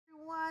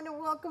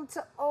welcome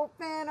to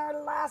Open.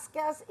 Our last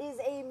guest is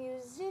a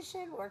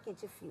musician working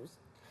to fuse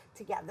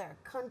together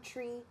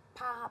country,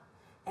 pop,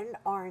 and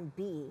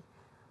R&B.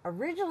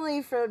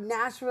 Originally from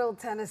Nashville,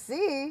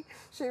 Tennessee,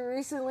 she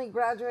recently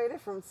graduated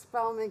from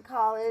Spelman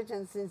College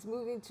and since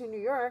moving to New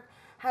York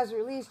has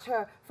released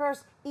her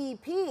first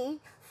EP,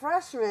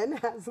 Freshman,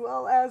 as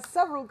well as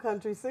several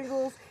country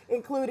singles,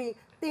 including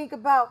Think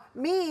About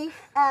Me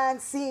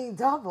and Seeing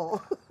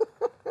Double.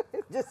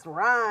 It just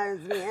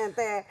rhymes, mi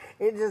gente.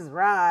 It just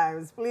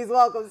rhymes. Please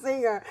welcome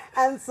singer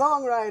and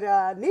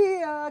songwriter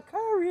Nia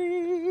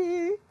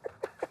Curry.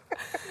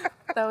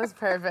 That was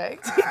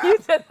perfect. You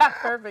did that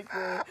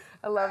perfectly.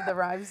 I love the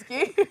rhyme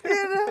scheme.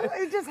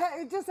 It just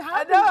happened.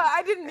 I know.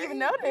 I didn't even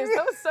notice.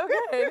 That was so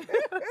good.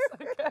 It was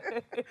so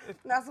good.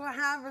 That's what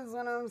happens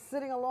when I'm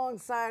sitting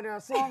alongside a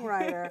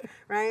songwriter,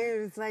 right?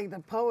 It's like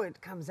the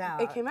poet comes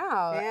out. It came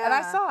out, Yeah. and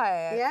I saw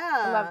it.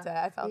 Yeah. I loved it.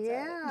 I felt it.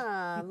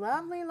 Yeah,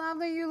 lovely,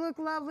 lovely. You look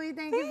lovely.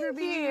 Thank you for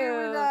being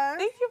here with us.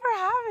 Thank you for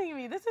having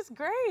me. This is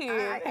great.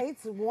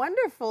 It's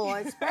wonderful,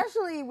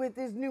 especially with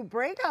this new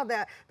breakout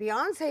that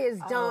Beyonce has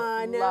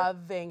done.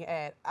 Loving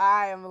it.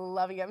 I am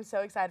loving it. I'm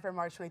so excited for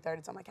March 23rd.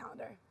 It's on my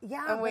calendar.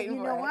 Yeah, I'm but waiting you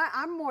for know it. what?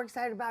 I'm more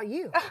excited about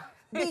you.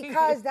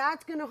 Because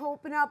that's going to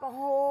open up a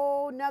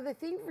whole nother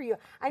thing for you.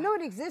 I know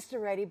it exists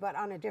already, but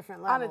on a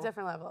different level. On a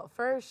different level,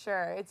 for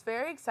sure. It's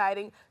very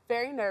exciting,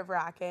 very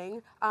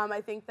nerve-wracking.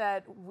 I think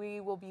that we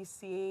will be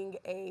seeing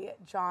a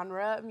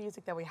genre of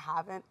music that we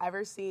haven't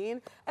ever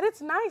seen. And it's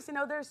nice, you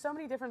know, there's so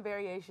many different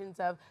variations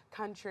of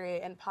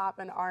country and pop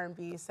and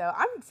R&B. So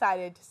I'm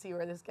excited to see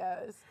where this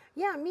goes.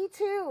 Yeah, me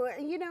too.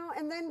 You know,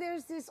 and then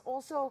there's this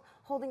also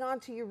holding on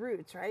to your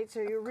roots, right? So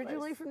you're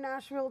originally from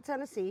Nashville,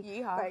 Tennessee.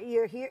 Yeehaw. But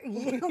you're here.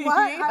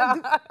 What? Till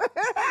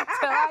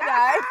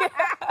I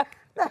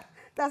die.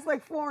 That's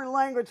like foreign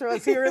language to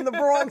us here in the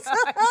Bronx. I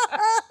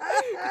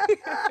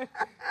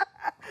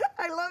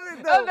love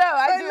it though. Oh no,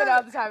 I do it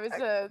all the time.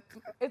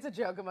 It's a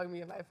joke among me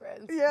and my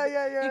friends.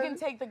 Yeah. You can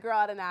take the girl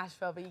out of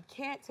Nashville, but you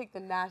can't take the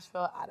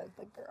Nashville out of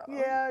the girl.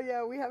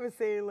 Yeah, we have a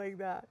saying like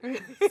that.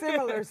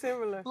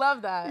 Similar.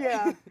 Love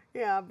that.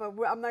 Yeah, but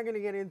I'm not going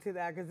to get into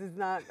that because it's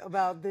not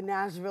about the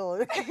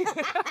Nashville.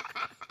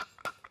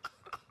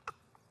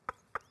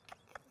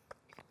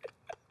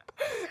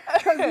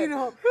 Because, you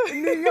know,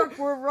 in New York,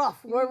 we're rough.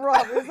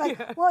 It's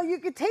like, well, you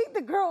could take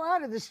the girl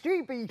out of the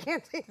street, but you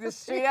can't take the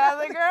street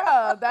out of the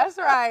girl. That's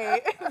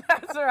right.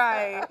 That's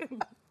right.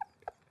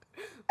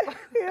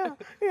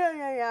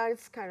 Yeah.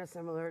 It's kind of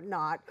similar,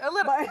 not a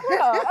little.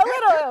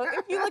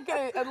 If you look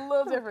at it, a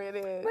little different,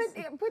 it is.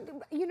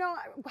 But you know,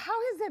 how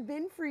has it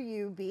been for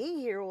you being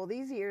here all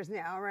these years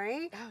now,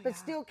 right? Oh, but yeah.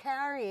 still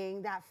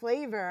carrying that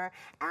flavor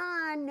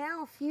and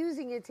now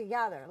fusing it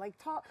together. Like,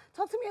 talk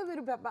to me a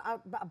little bit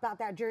about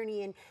that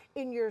journey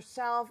in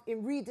yourself,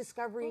 in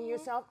rediscovering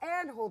yourself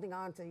and holding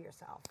on to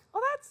yourself.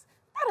 Well,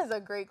 that is a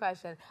great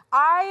question.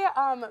 I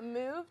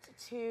moved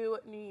to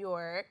New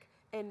York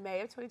in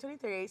May of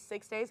 2023,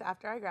 6 days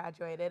after I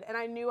graduated, and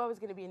I knew I was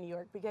going to be in New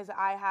York because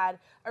I had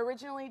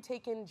originally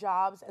taken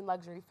jobs in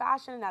luxury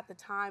fashion, and at the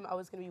time I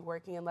was going to be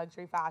working in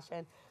luxury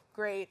fashion.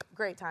 Great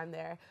time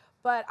there.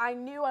 But I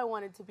knew I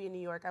wanted to be in New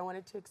York. I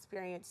wanted to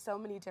experience so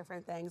many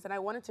different things, and I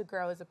wanted to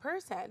grow as a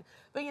person.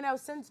 But, you know,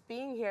 since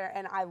being here,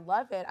 and I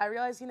love it, I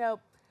realized, you know,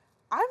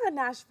 I'm a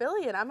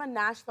Nashvilleian. I'm a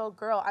Nashville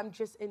girl. I'm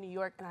just in New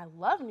York, and I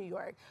love New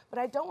York, but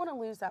I don't want to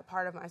lose that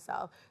part of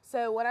myself.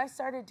 So when I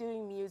started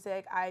doing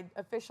music, I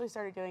officially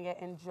started doing it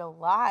in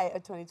July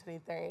of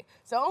 2023.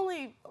 So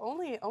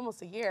only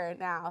almost a year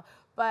now,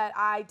 but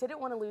I didn't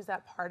want to lose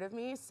that part of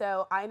me.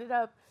 So I ended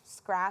up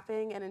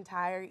scrapping an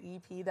entire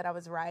EP that I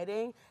was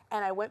writing,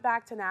 and I went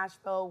back to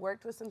Nashville,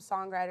 worked with some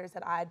songwriters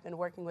that I'd been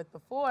working with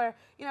before,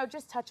 you know,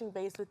 just touching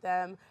base with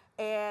them.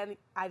 And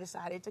I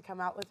decided to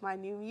come out with my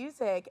new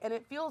music, and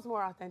it feels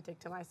more authentic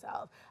to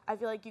myself. I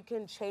feel like you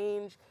can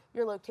change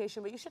your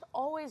location, but you should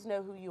always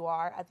know who you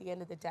are at the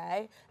end of the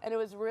day. And it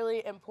was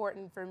really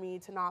important for me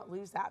to not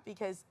lose that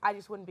because I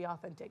just wouldn't be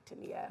authentic to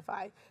Nia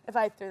if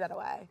I threw that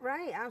away.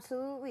 Right,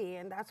 absolutely,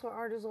 and that's what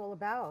art is all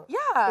about.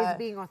 Yeah, is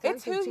being authentic.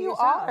 It's who to you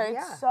yourself. are.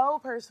 Yeah. It's so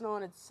personal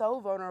and it's so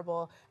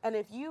vulnerable. And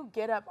if you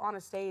get up on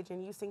a stage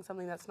and you sing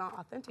something that's not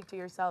authentic to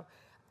yourself,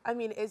 I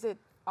mean, is it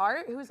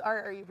art? Whose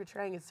art are you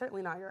portraying? It's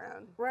certainly not your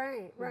own.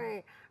 Right.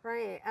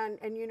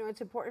 And you know,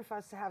 it's important for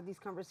us to have these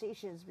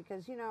conversations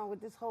because, you know, with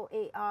this whole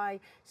AI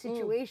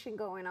situation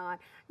going on,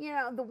 you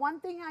know, the one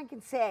thing I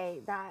can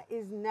say that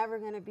is never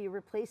going to be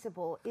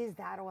replaceable is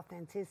that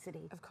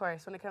authenticity. Of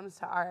course, when it comes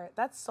to art,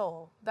 that's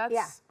soul. That's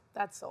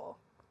soul.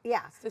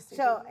 Yeah.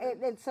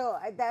 So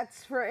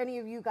that's for any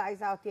of you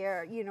guys out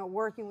there, you know,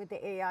 working with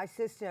the AI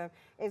system.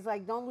 Is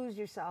like, don't lose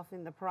yourself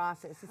in the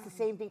process. It's the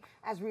same thing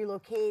as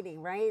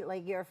relocating, right?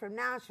 Like, you're from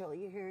Nashville,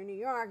 you're here in New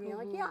York, and you're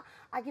like, yeah,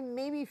 I can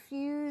maybe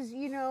fuse,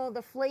 you know,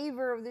 the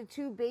flavor of the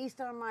two based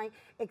on my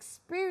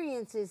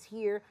experiences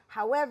here.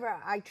 However,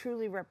 I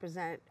truly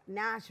represent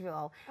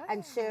Nashville,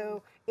 and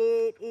so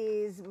it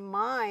is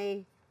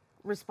my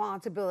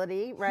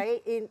responsibility,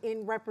 right?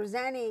 In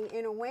representing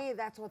in a way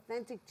that's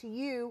authentic to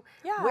you,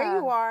 Yeah. where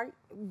you are,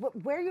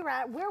 where you're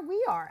at, where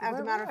we are, as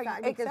Where a we matter of are,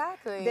 fact. Because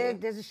exactly.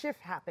 there's a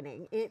shift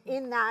happening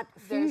in that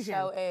fusion.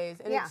 There so is.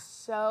 And Yeah. it's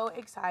so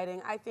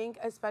exciting. I think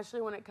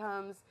especially when it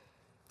comes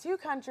to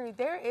country,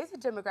 there is a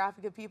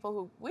demographic of people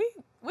who we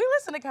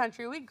listen to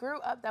country, we grew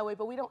up that way,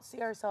 but we don't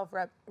see ourselves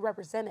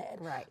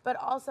represented. Right. But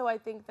also I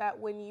think that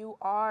when you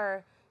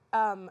are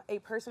a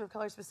person of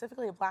color,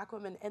 specifically a black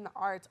woman in the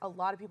arts, a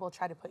lot of people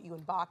try to put you in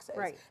boxes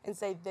Right. and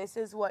say, this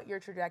is what your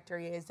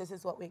trajectory is, this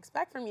is what we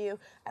expect from you.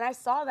 And I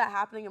saw that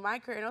happening in my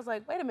career, and I was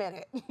like, wait a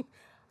minute.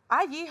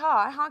 I yeehaw,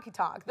 I honky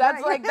tonk.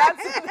 That's Right. like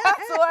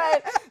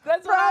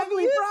that's what I'm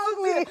used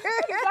Probably. to.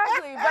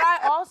 Exactly. But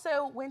I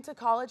also went to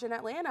college in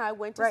Atlanta. I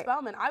went to Right.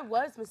 Spelman. I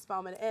was Miss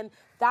Spelman, and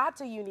that's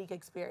a unique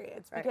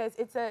experience Right. because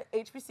it's a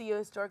HBCU,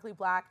 historically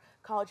black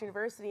college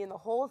university, and the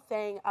whole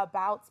thing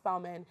about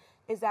Spelman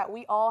is that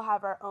we all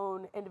have our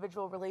own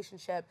individual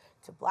relationship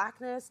to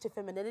blackness, to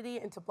femininity,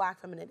 and to black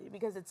femininity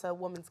because it's a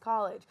women's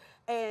college.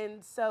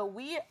 And so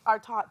we are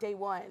taught day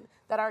one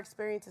that our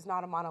experience is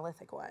not a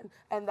monolithic one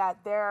and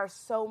that there are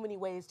so many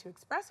ways to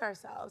express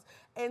ourselves.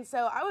 And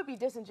so I would be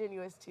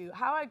disingenuous to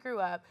how I grew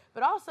up,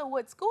 but also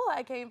what school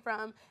I came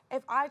from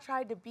if I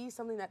tried to be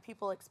something that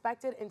people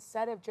expected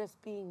instead of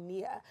just being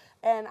Nia.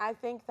 And I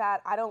think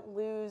that I don't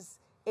lose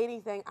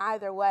anything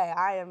either way.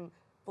 I am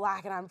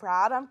black and I'm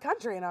proud, I'm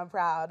country and I'm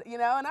proud, you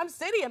know, and I'm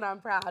city and I'm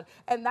proud.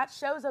 And that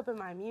shows up in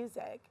my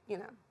music, you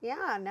know.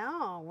 Yeah,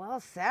 no, well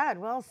said,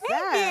 well said.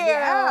 Thank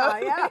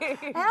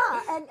you. Yeah,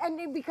 yeah.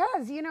 And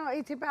because, you know,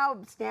 it's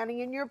about standing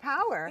in your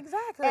power.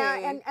 Exactly.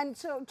 And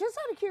so just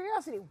out of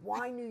curiosity,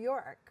 why New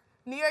York?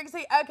 New York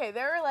City, okay,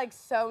 there were like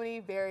so many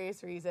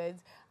various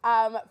reasons.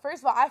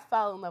 First of all, I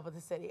fell in love with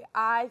the city.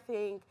 I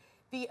think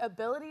the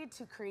ability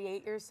to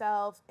create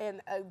yourself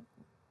in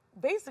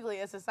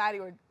basically a society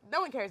where no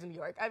one cares in New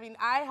York. I mean,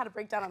 I had a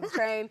breakdown on the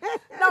train.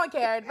 No one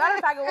cared. Matter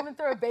of fact, a woman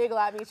threw a bagel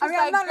at me. She was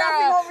like, I'm not girl,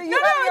 laughing over you. no,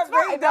 it's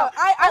fine. No,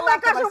 I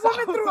laughed at myself. A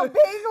woman threw a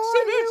bagel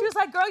She at did. you? She was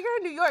like, girl, you're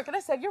in New York. And I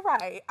said, you're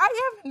right. I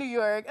am in New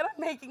York, and I'm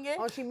making it.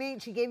 Oh,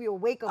 she gave you a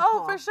wake-up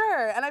call. Oh, for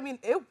sure. And I mean,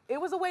 it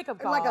was a wake-up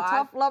call. Like a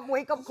tough love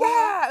wake-up call?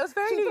 Yeah, it was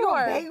very New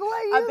York. She threw a bagel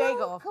at you? A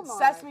bagel. Come on.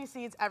 Sesame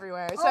seeds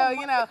everywhere. So,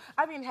 you know,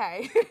 I mean,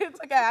 hey, it's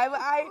okay.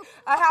 I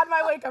had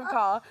my wake-up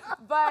call.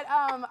 But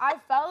I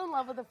fell in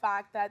love with the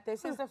fact that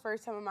this is the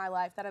first time in my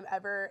life that I'm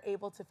ever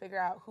able to figure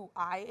out who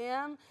I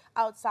am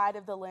outside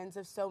of the lens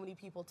of so many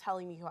people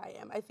telling me who I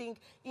am. I think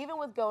even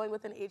with going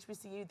with an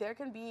HBCU, there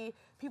can be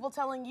people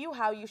telling you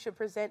how you should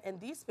present in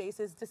these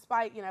spaces,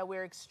 despite, you know,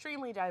 we're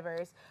extremely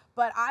diverse.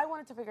 But I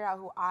wanted to figure out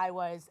who I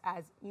was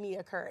as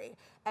Nia Curry.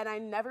 And I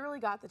never really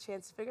got the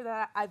chance to figure that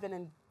out. I've been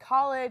in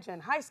college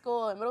and high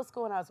school and middle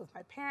school, and I was with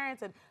my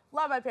parents, and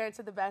love my parents,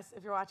 are the best.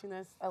 If you're watching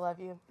this, I love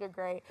you. You're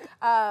great.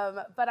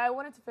 But I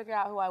wanted to figure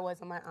out who I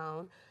was on my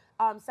own.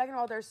 Second of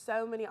all, there's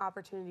so many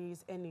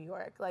opportunities in New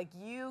York. Like,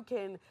 you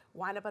can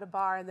wind up at a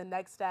bar and the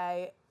next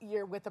day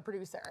you're with a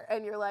producer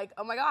and you're like,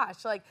 oh my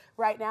gosh, like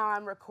right now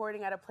I'm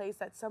recording at a place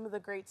that some of the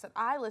greats that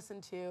I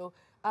listen to,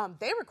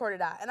 they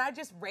recorded at, and I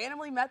just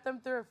randomly met them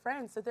through a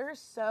friend. So there are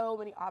so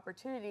many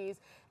opportunities.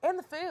 And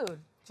the food,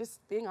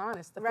 just being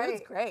honest, the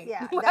food's great.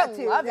 Yeah, I that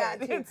too, love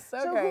that it. too. It's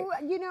so great.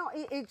 You know,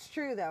 it's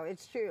true though.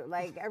 It's true.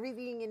 Like,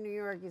 everything in New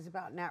York is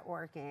about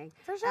networking.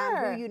 For sure.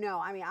 And who you know.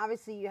 I mean,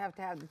 obviously you have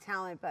to have the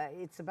talent, but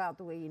it's about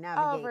the way you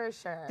navigate for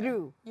sure.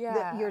 through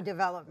Yeah. your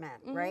development,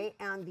 right?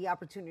 And the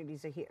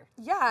opportunities are here.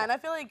 Yeah, and I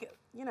feel like,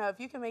 you know, if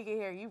you can make it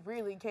here, you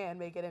really can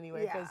make it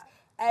anywhere, because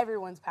Yeah.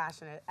 everyone's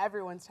passionate,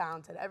 everyone's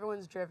talented,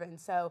 everyone's driven.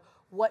 So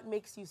what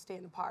makes you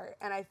stand apart?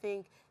 And I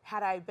think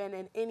had I been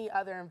in any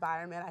other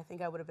environment, I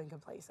think I would have been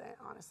complacent,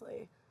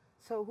 honestly.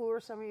 So who are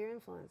some of your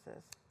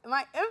influences?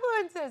 My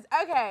influences,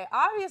 okay,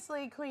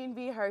 obviously Queen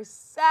Bee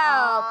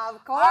herself.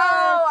 Of course.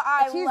 Oh,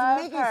 I She's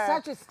love making her.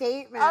 such a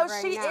statement Oh,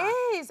 right she now.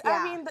 is. Yeah.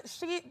 I mean,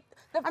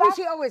 I mean,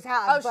 she always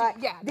has, Oh,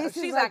 but yeah, no, this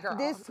she's is that like, girl.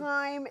 this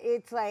time,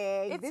 it's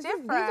like, It's these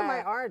different. are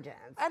my origins.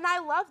 And I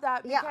love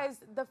that Yeah. because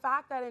the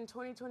fact that in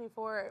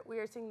 2024 we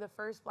are seeing the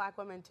first black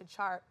woman to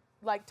chart,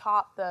 like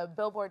top the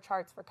Billboard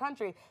charts for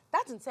country,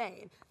 that's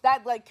insane.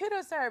 That, like,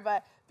 kudos to her.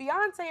 But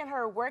Beyonce and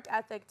her work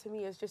ethic to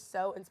me is just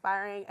so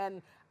inspiring,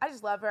 and I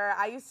just love her.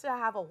 I used to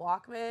have a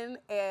Walkman,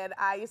 and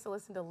I used to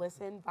listen to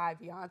Listen by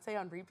Beyonce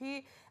on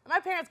repeat. And my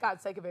parents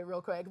got sick of it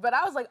real quick, but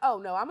I was like, oh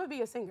no, I'm gonna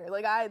be a singer.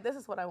 Like, this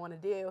is what I wanna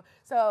do.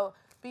 So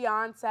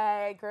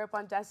Beyonce, grew up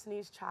on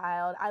Destiny's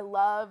Child. I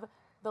love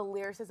the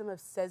lyricism of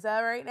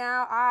SZA right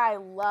now. I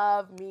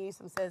love me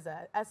some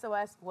SZA.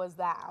 SOS was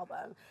that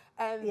album.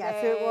 And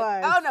Yes, then, it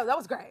was. Oh no, that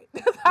was great.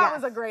 That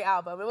was Yes. a great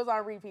album. It was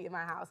on repeat in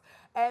my house.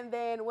 And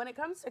then when it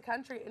comes to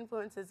country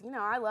influences, you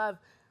know, I love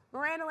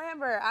Miranda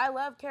Lambert. I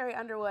love Carrie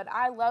Underwood.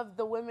 I love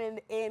the women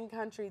in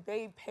country.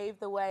 They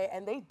paved the way,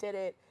 and they did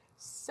it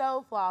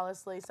so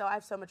flawlessly. So I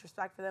have so much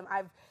respect for them. I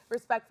have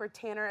respect for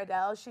Tanner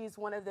Adele. She's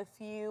one of the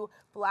few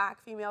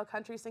black female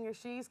country singers.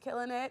 She's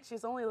killing it.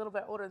 She's only a little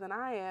bit older than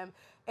I am.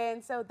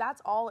 And so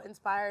that's all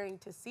inspiring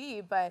to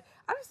see, but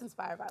I'm just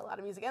inspired by a lot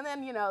of music. And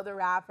then, you know, the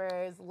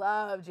rappers,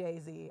 love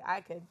Jay-Z.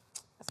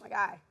 That's my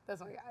guy.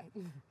 That's my guy.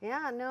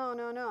 Yeah,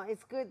 no.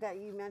 It's good that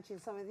you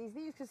mentioned some of these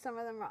names because some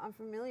of them are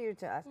unfamiliar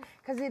to us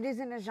because it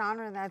isn't a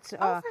genre that's for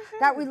sure.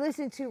 that we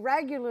listen to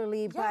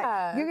regularly.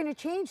 Yeah. But you're gonna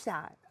change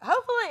that.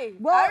 Hopefully.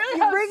 Well, I really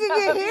you're hope bringing so.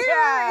 it here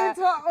Yeah.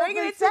 into our Bringing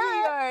open it to set. New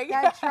York.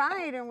 That's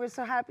right, and we're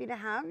so happy to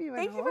have you and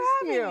Thank you host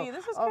for having me.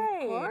 This was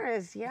great. Of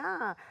course,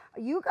 yeah.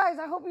 You guys,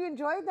 I hope you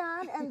enjoyed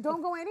that, and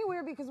don't go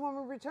anywhere because when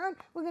we return,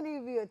 we're going to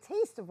give you a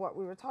taste of what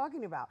we were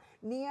talking about.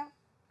 Nia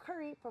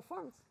Curry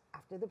performs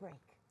after the break.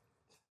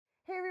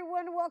 Hey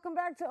everyone, welcome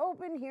back to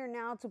Open. Here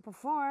now to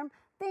perform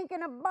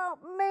Thinking About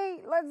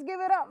Me. Let's give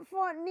it up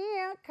for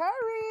Nia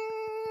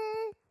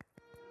Curry.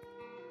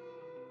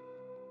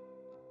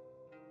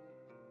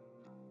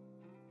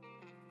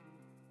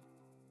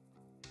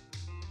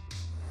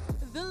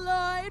 The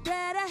Lord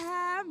better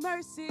have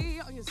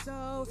mercy on your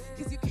soul,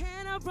 cause you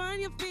can't outrun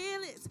your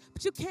feelings,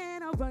 but you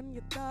can't outrun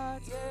your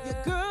thoughts.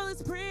 Your girl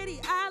is pretty,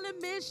 I'll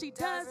admit she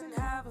doesn't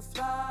have a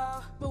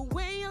flaw, but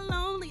when you're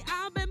lonely,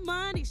 I'll bet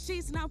money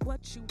she's not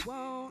what you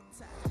want.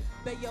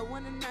 Bet you're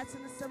one of the nights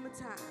in the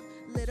summertime,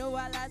 little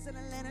white lights in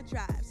Atlanta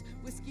drives,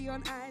 whiskey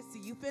on ice, do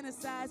you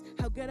fantasize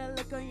how good I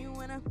look on you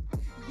when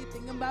you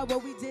thinking about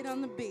what we did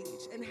on the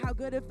beach and how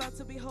good it felt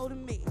to be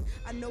holding me.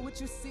 I know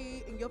what you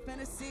see in your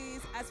fantasies.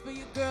 As for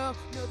your girl,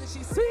 know that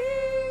she's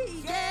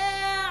sweet,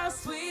 yeah,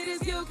 sweet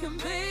as you can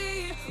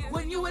be.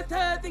 When you with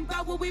her, think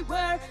about what we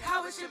were,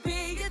 how it should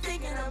be. You're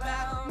thinking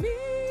about me,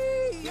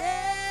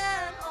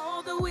 yeah, and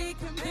all that we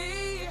can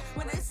be.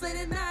 When it's late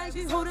at night,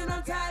 she's holding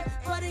on tight,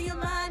 but in your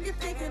mind, you're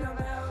thinking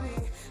about me.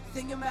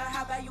 Thinking about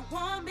how bad you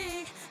want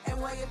me, and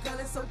why your girl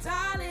is so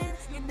darling.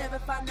 You never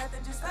find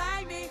nothing just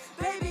like me,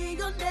 baby.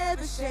 You'll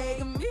never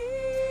shake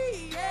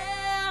me,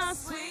 yeah,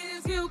 sweet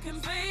as you can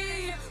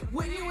be.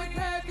 When you and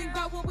her, think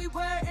about what we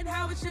were and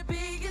how it should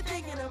be. You're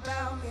thinking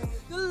about me.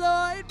 The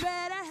Lord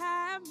better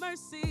have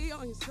mercy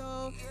on your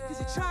soul, cause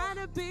you're trying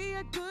to be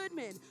a good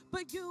man,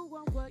 but you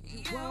want what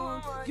you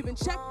want. You've been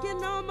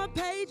checking on my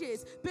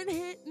pages, been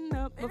hitting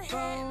up my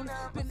phone,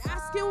 been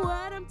asking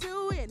what I'm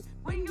doing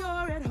when you're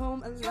at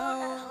home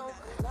alone.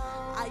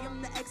 I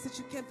am the ex that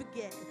you can't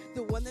forget,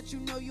 the one that you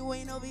know you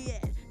ain't over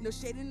yet. No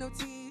shade and no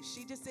tea,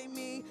 she just ain't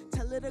me.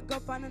 Tell her to go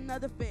find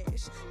another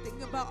fish.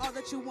 Think about all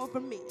that you want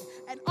from me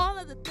and all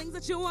of the things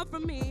that you want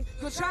from me.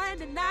 Go try and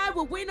deny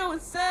what we know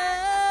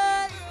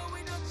inside.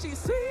 She's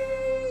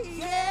sweet,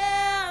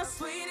 yeah,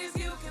 sweet as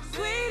you can be.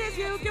 Sweet as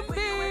you can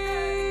be.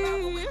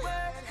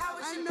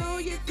 I know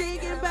you're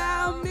thinking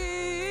about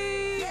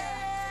me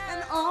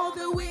and all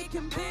that we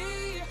can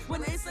be.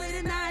 When it's late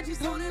at night, she's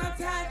holding on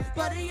tight,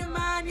 but in your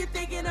mind, you're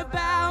thinking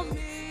about me.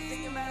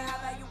 Thinking about how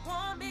bad you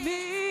want me. Me.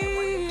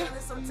 You never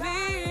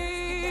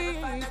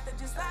find nothing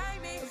just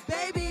like me.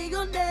 Baby,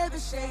 you'll never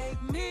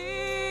shake me.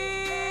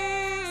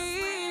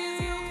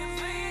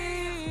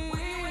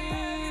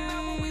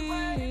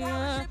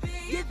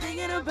 You're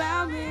thinking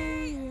about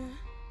me.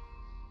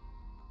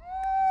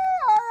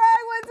 All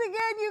right, once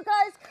again, you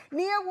guys,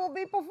 Nia will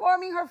be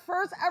performing her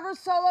first ever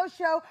solo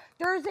show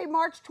Thursday,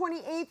 March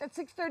 28th at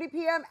 6:30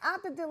 p.m.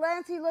 at the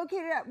Delancey,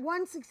 located at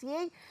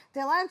 168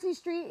 Delancey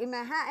Street in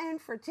Manhattan.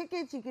 For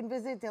tickets, you can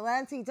visit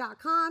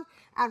delancey.com.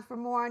 And for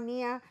more on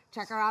Nia,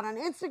 check her out on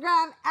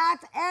Instagram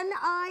at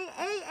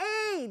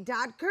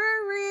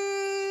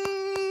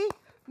niaa.curry.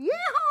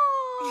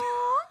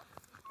 Yeehaw!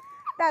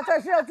 That's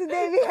our show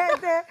today, mi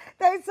gente.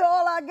 Thanks to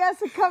all our guests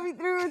for coming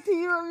through and to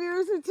you, our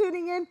viewers, for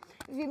tuning in.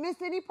 If you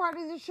missed any part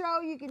of the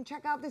show, you can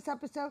check out this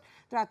episode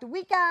throughout the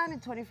weekend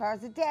and 24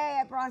 hours a day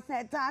at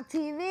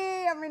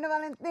BronxNet.tv. I'm Rina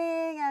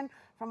Valentin, and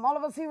from all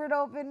of us here at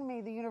Open,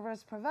 may the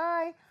universe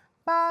provide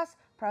paz,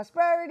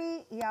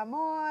 prosperity, y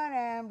amor,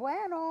 and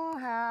bueno,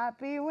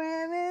 happy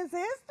Women's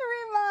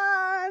History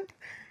Month.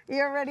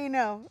 You already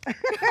know.